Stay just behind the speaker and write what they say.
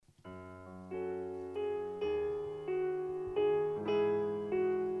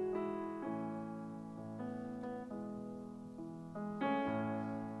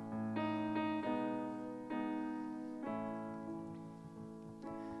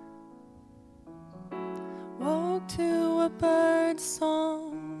a bird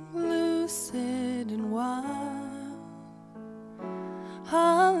song, lucid and wild.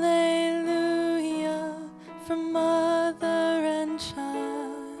 Hallelujah for mother and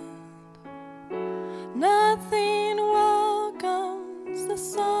child. Nothing welcomes the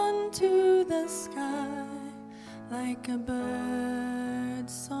sun to the sky like a bird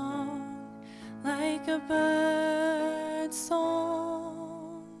song, like a bird song.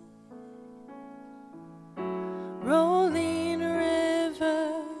 Rolling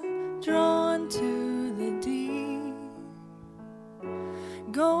river drawn to the deep,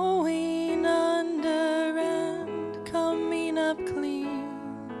 going under and coming up clean.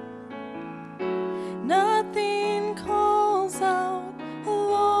 Nothing calls out a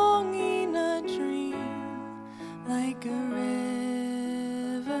longing, a dream, like a river,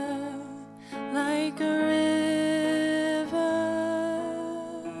 like a river.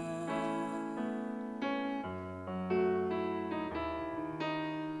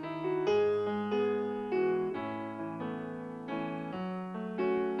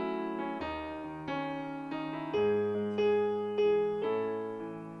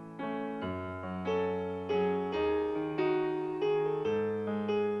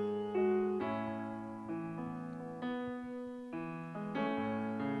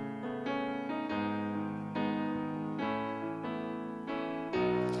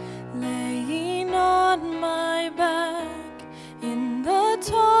 Laying on my back in the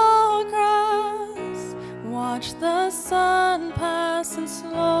tall grass, watch the sun pass and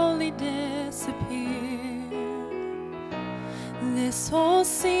slowly disappear. This whole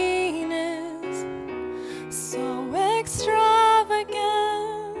scene is so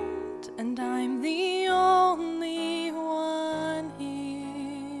extravagant, and I'm the only one here.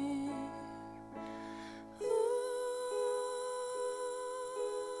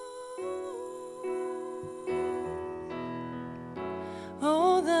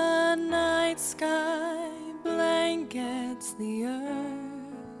 Oh, the night sky blankets the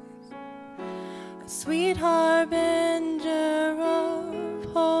earth, a sweet harbinger of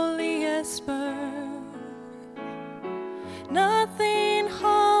holy Jasper. Nothing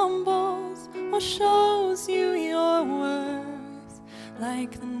humbles or shows you your worth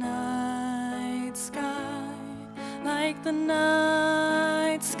like the night sky, like the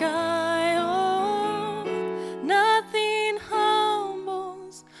night sky. Oh, nothing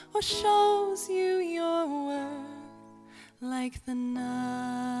humbles or shows you your worth like the